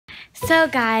So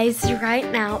guys, right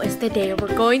now is the day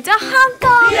we're going to Hong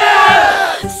Kong!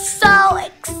 Yes! So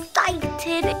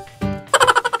excited!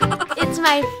 It's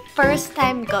my first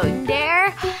time going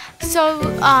there. So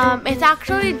it's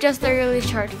actually just a really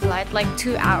short flight, like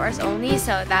 2 hours only,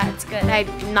 so that's good.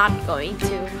 I'm not going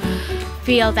to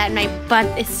feel that my butt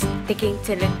is sticking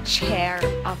to the chair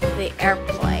of the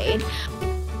airplane.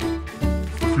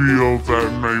 Feel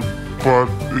that my butt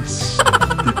is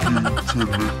sticking to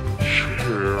the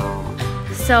chair.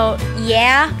 So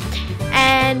yeah,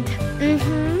 and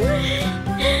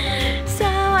so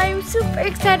I'm super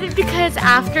excited because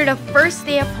after the first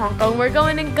day of Hong Kong, we're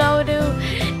going to go to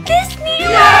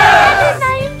Disneyland, and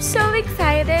I am so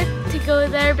excited to go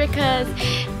there because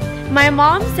my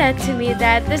mom said to me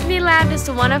that Disneyland is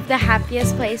one of the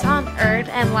happiest places on earth,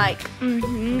 and like,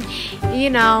 you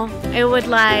know, it would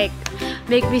like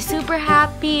make me super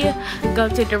happy, go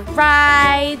to the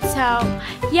ride. So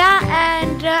yeah,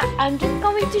 and I'm just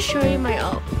going to show you my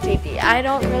old TV. I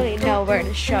don't really know where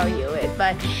to show you it,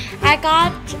 but I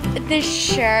got this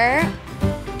shirt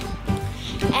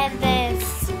and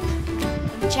this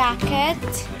jacket,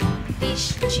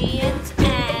 these jeans,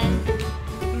 and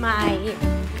my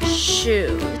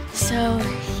shoes. So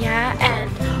yeah,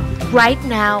 and right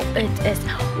now it is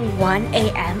 1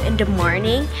 a.m. in the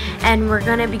morning, and we're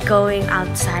gonna be going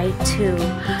outside to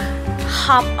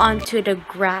hop onto the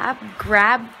grab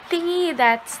thingy.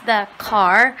 That's the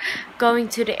car going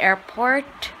to the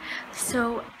airport.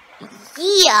 So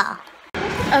yeah.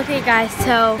 Okay guys,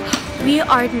 so we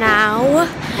are now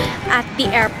at the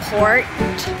airport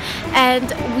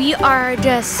and we are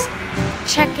just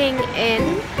checking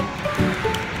in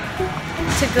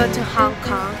to go to Hong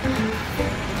Kong.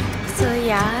 So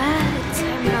yeah,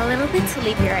 I'm a little bit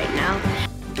sleepy right now.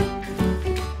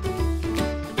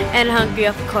 And hungry,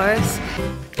 of course.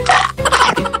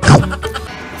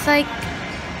 It's like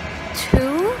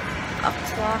 2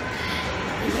 o'clock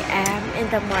a.m. in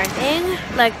the morning,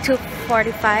 like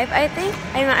 2:45 I think.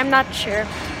 I'm not sure,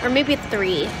 or maybe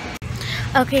 3.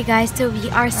 Okay guys, so we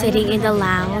are sitting in the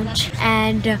lounge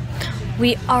and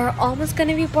we are almost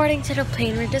gonna be boarding to the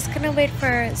plane. We're just gonna wait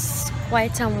for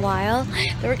quite some while.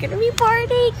 We're gonna be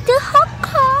boarding to Hong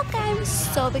Kong. I'm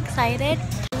so excited.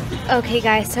 Okay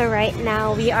guys, so right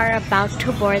now we are about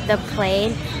to board the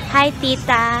plane. Hi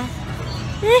Tita.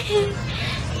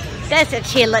 Doesn't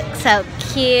she look so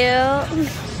cute?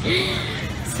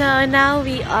 So now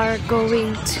we are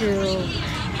going to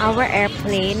our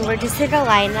airplane. We're just in a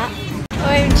lineup.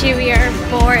 OMG, we are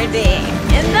boarding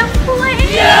in the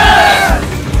plane! Yes!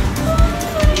 Oh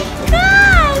my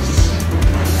gosh!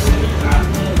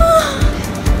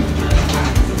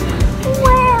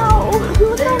 Wow!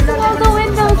 Look how small the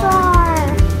windows are!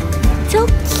 So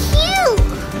cute!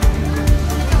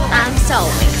 I'm so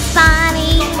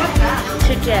excited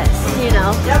to just, you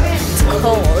know, it's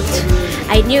cold.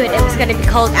 I knew it was gonna be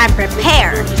cold. I'm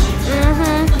prepared.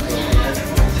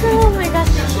 Oh my gosh.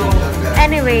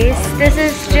 Anyways, this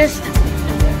is just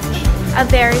a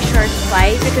very short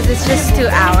flight because it's just 2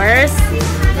 hours.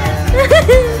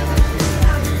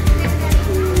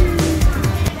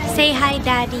 Say hi,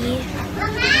 Daddy.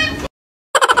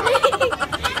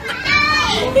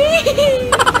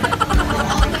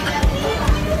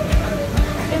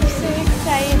 I'm so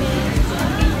excited.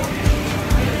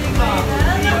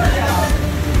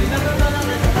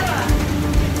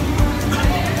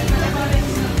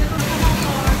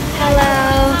 Hello.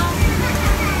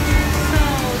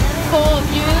 Four of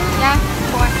you, yeah,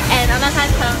 4. And on the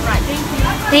side, turn right.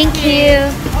 Thank you.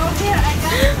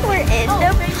 We're in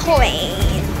the plane.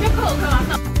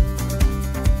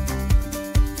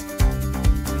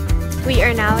 We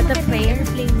are now at the plane.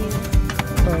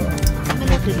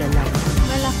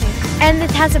 And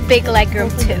it has a big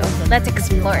legroom too. Let's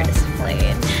explore this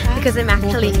plane because I'm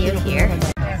actually new here.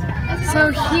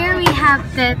 So here we have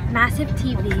the massive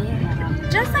TV,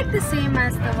 just like the same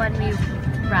as the one we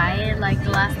ride, like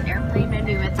the last airplane when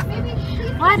we went to.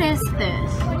 What is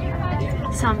this?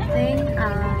 Something,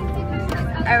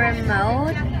 a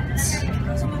remote,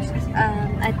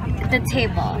 at the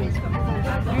table.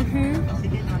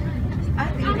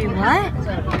 Wait, what?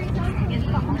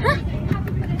 Huh?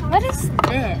 What is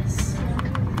this?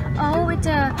 Oh, it's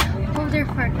a holder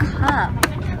for a cup.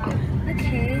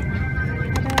 Okay, how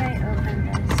do I open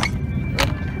this?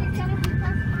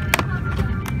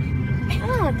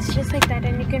 Oh, it's just like that,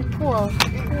 and you can pull.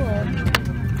 Cool.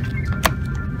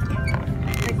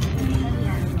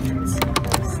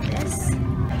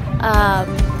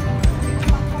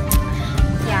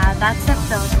 Yeah, that's the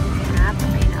Philippine map, I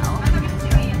know.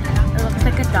 It looks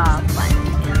like a dog, but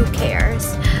who cares?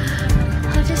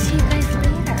 I'll just see you guys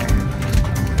later.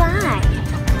 Bye!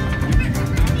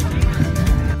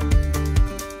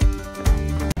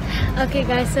 Okay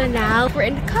guys, so now we're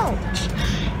in the coach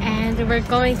and we're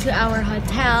going to our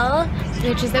hotel,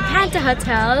 which is the Panda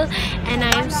Hotel, and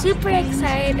I am super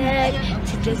excited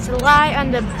to just lie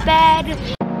on the bed.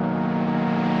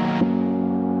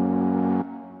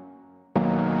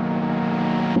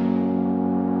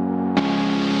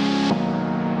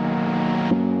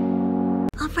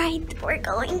 Alright, we're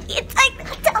going inside the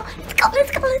hotel.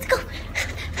 Let's go.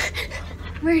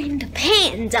 We're in the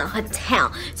Panda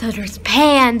Hotel. So there's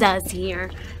pandas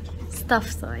here.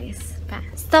 Stuffed toys.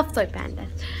 Stuffed toy pandas.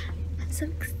 I'm so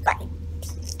excited.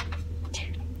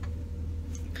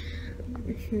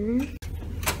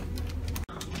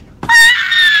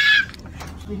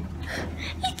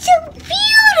 It's so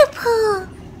beautiful.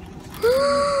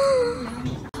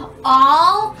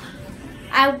 All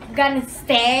I'm gonna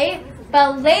stay,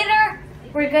 but later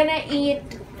we're gonna eat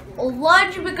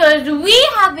lunch because we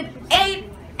haven't ate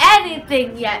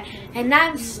anything yet and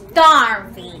I'm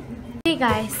starving. Hey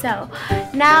guys, so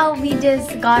now we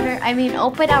just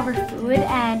opened our food,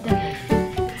 and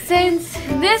since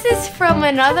this is from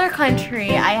another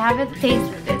country, I haven't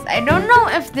tasted this. I don't know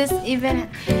if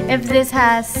this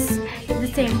has the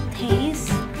same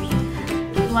taste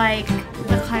like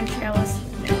the country I was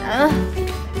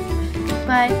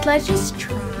but let's just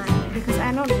try because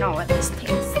I don't know what this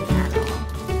tastes at all.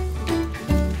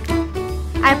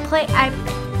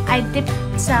 I dipped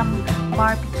some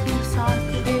barbecue sauce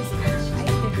to this. I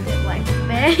dipped it like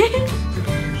this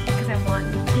because I want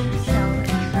to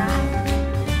try.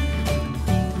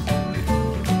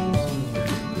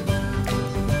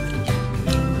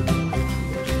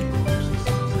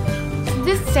 It's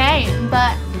the same,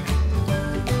 but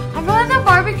I feel like the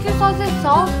barbecue sauce is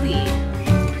salty.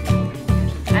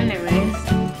 Anyways.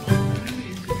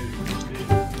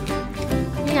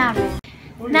 Yeah.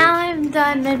 Now I'm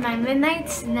done with my midnight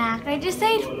snack. I just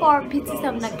ate 4 pieces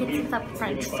of nuggets and some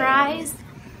french fries.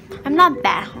 I'm not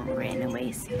that hungry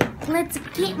anyways. Let's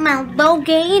get my low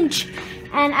gauge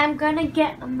and I'm gonna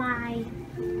get my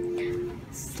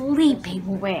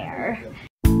sleeping wear.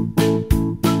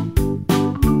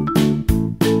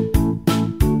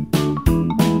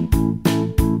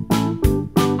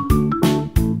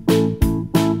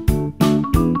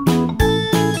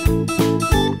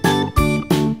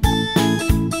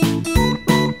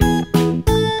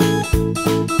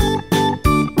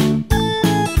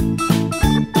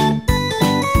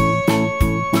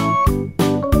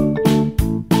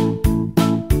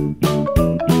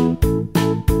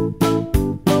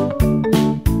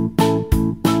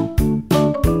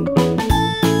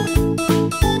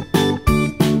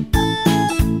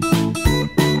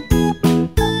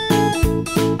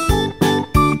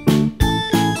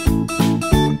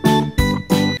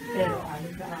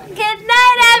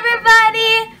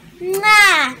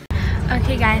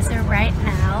 Okay guys, so right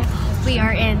now we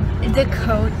are in the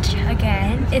coach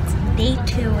again. It's day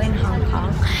 2 in Hong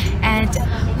Kong and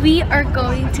we are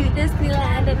going to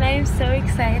Disneyland, and I'm so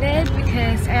excited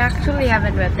because I actually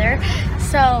haven't been there.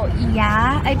 So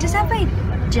yeah, I just have my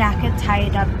jacket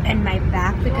tied up in my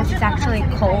back because it's actually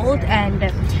cold,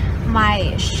 and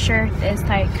my shirt is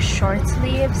like short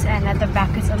sleeves and at the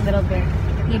back it's a little bit,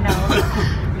 you know,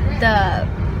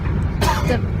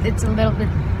 it's a little bit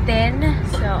thin,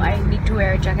 so I need to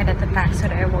wear a jacket at the back so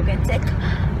that I won't get sick.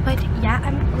 But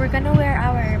yeah, we're gonna wear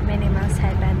our Minnie Mouse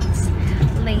headbands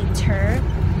later.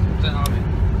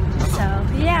 So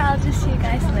yeah, I'll just see you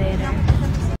guys later.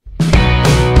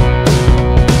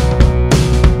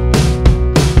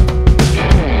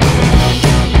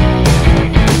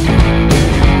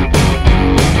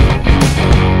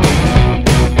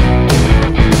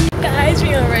 Guys,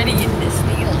 we are already in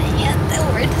Disneyland.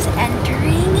 We're just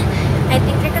entering. I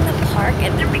think they're gonna park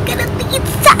and then we're gonna be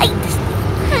inside.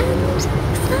 I'm so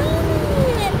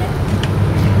excited.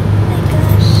 Oh my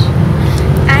gosh.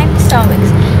 I'm so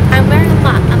excited. I'm wearing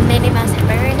a Minnie Mouse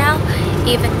headband right now.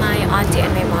 Even my auntie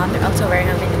and my mom are also wearing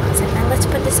a Minnie Mouse headband. Let's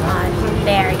put this on.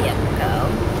 There you go.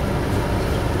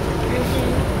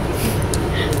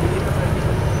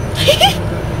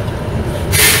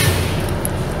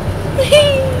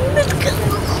 Let's go.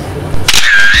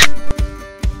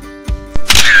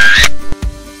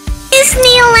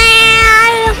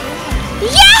 Disneyland!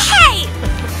 Yay!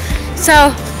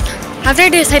 So, after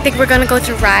this, I think we're gonna go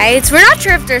to rides. We're not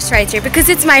sure if there's rides here because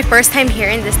it's my first time here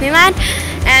in Disneyland,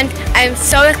 and I'm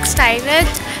so excited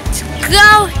to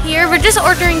go here. We're just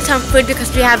ordering some food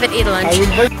because we haven't eaten lunch.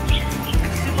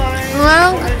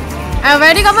 Well, I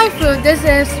already got my food. This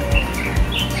is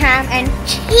ham and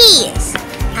cheese.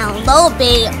 Hello,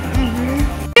 babe.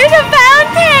 There's a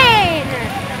fountain!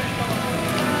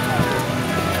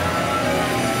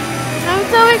 I'm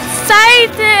so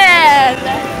excited!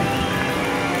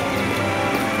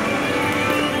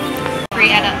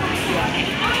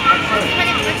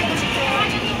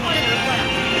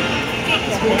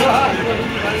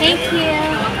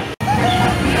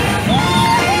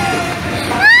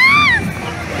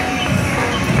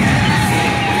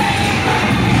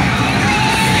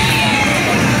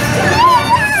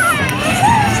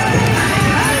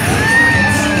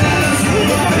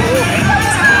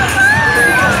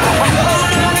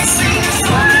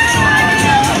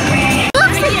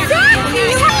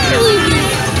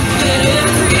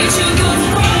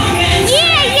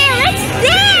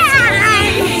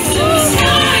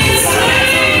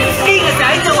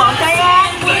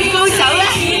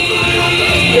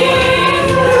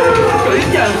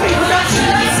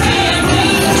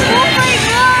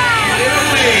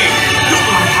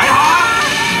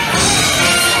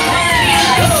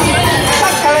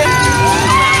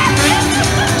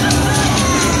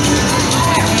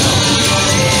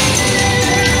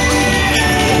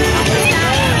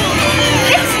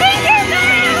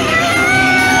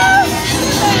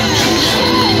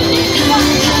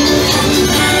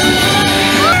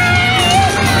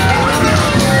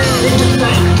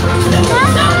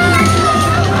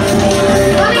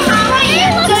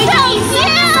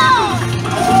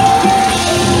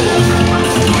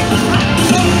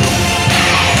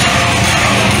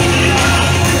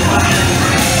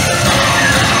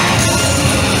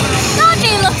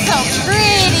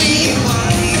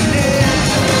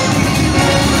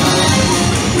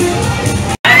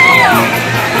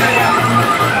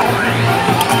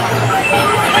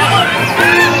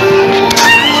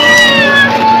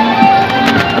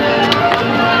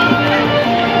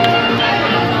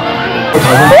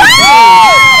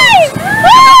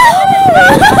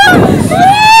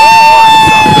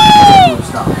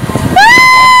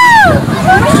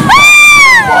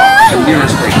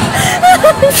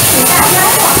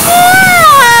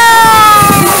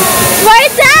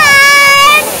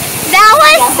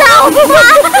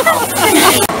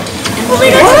 为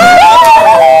了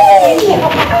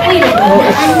您的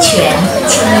安全，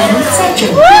请您在准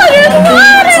备旁邊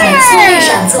在座位上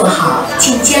坐好，請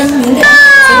將您嘅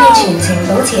請你全程保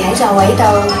持喺座位度，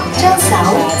將手、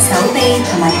手臂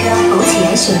同埋腳保持喺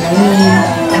船裡面，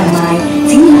同埋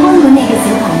請你看管你嘅小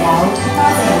朋友。多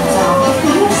謝合作。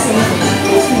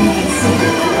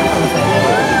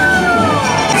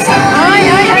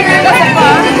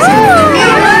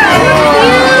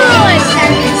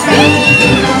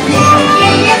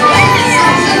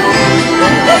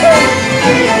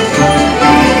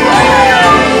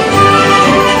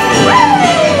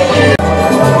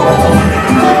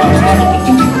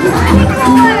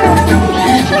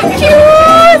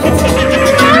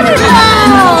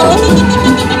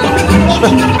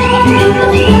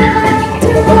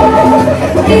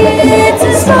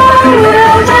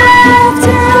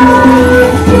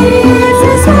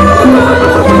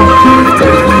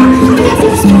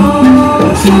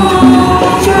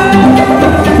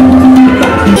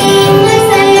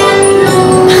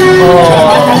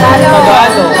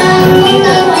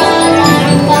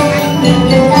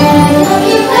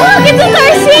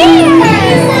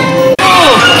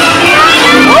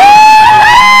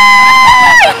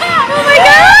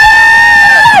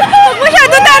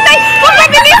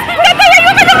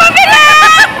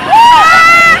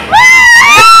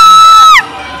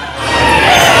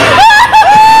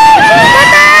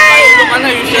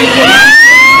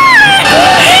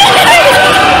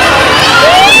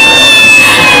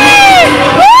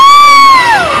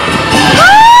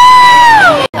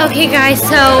Okay guys,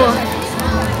 so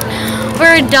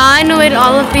we're done with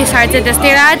all of these rides at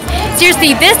Disneyland.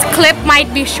 Seriously, this clip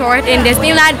might be short in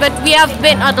Disneyland, but we have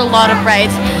been on a lot of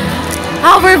rides.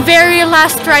 Our very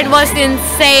last ride was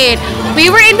insane. We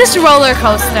were in this roller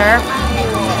coaster,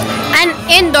 an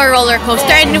indoor roller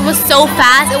coaster, and it was so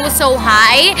fast, it was so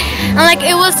high, and like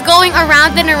it was going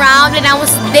around and around, and I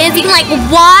was dizzy like,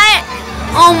 what?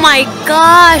 Oh my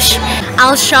gosh.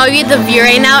 I'll show you the view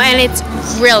right now, and it's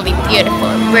really beautiful,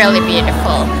 really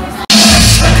beautiful.